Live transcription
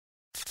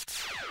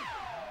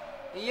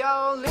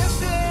Yo,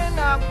 listen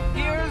up,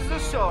 here's the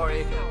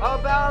story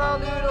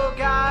about a little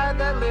guy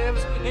that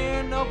lives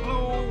in a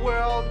blue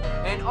world.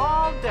 And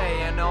all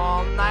day and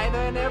all night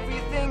and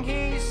everything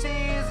he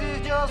sees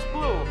is just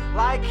blue.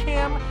 Like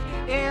him,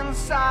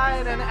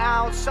 inside and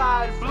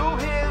outside. Blue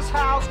his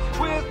house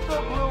with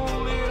a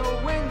blue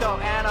little window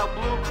and a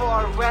blue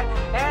Corvette.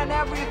 And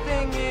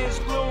everything is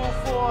blue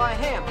for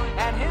him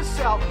and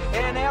himself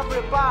and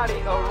everybody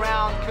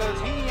around.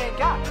 Cause he ain't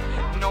got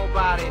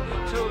nobody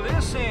to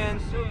listen.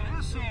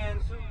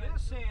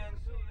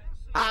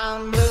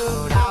 I'm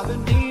blue, I've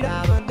been deed,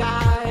 I've been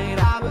died,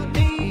 I've been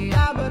deed,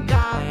 I've been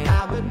died,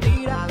 I've been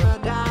deed, I've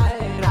been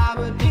died, I've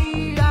been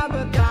deed, I've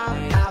been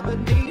died, I've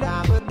been deed,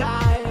 I've been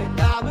died,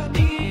 I've been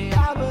deed,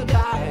 I've been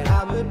died,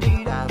 I've been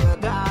deed, I've been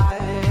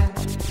died.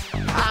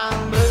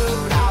 I'm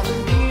blue, I've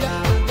been deed,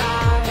 I've been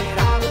died,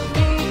 I've been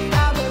deed,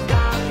 I've been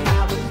died,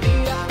 I've been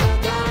deed, I've been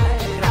died,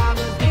 I've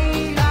been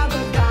deed, I've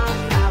been died,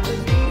 I've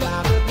been deed,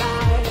 I've been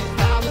died,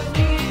 I've been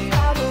deed,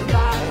 I've been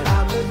died,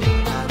 I've been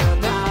deed, I've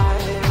been died.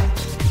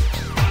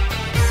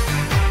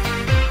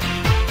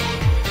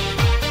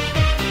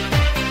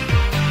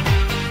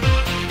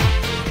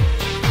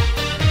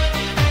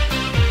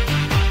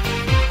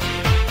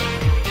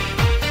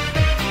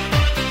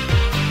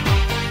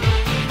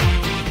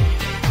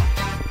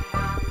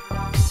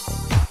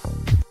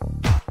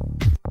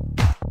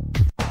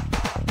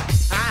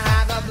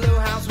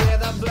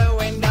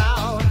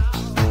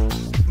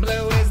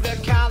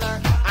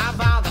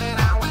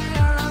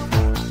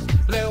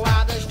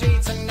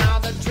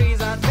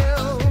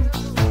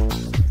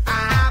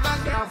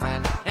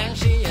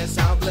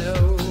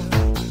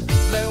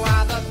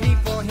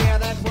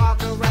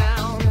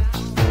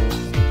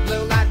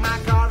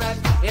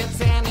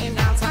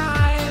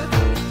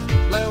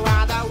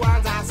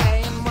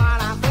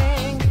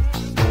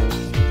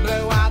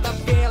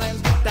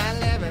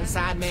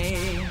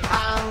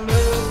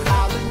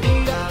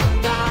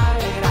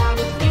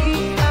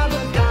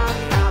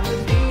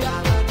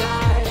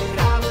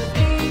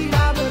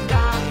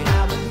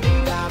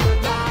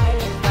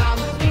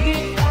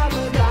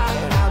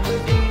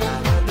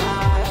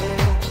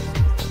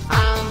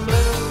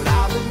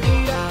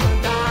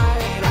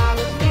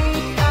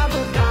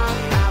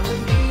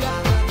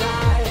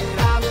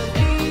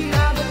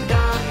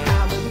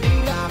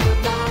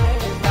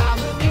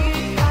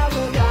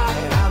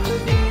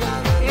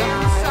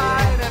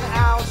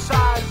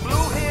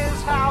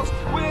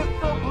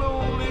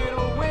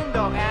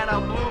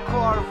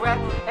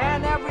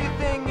 And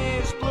everything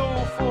is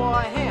blue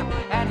for him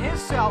and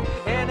himself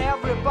and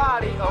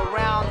everybody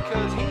around.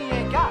 Cause he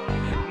ain't got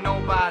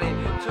nobody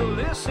to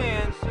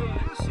listen.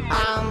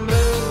 I'm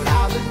blue,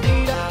 I've been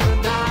deed, I've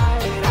been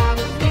died, I've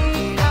been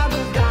deed, I've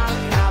been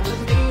died, I've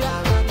been deed,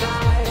 I've been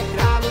died,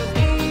 I've been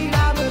deed,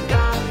 I've been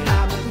died,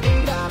 I've been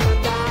deed, I've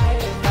been died,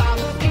 I've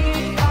been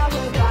deed, I've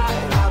been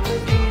died, I've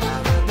been deed,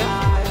 I've been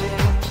died.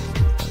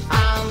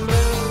 I'm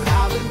blue,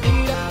 I've been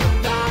deed, I've been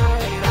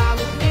died, I've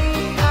been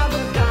deed, I've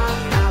been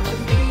died, I've been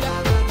deed,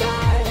 I've been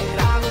died,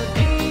 I've been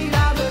deed,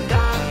 I've been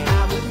died,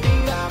 I've been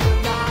deed, I've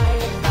been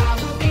died, I've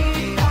been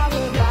deed, I've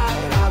been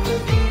died, I've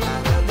been deed,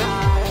 I've been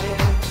died.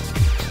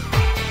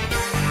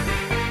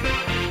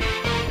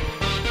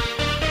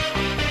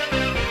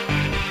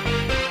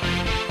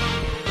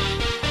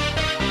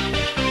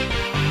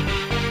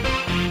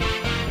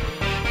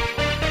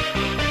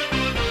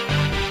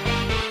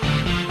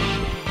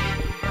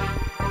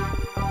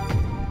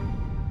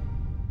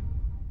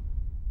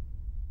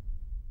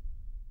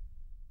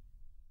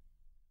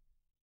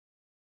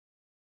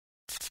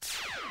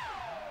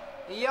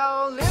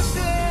 Yo,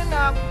 listen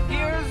up,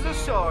 here's the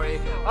story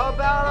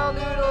about a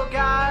little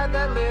guy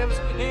that lives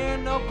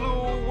in a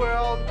blue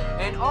world.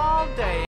 And all day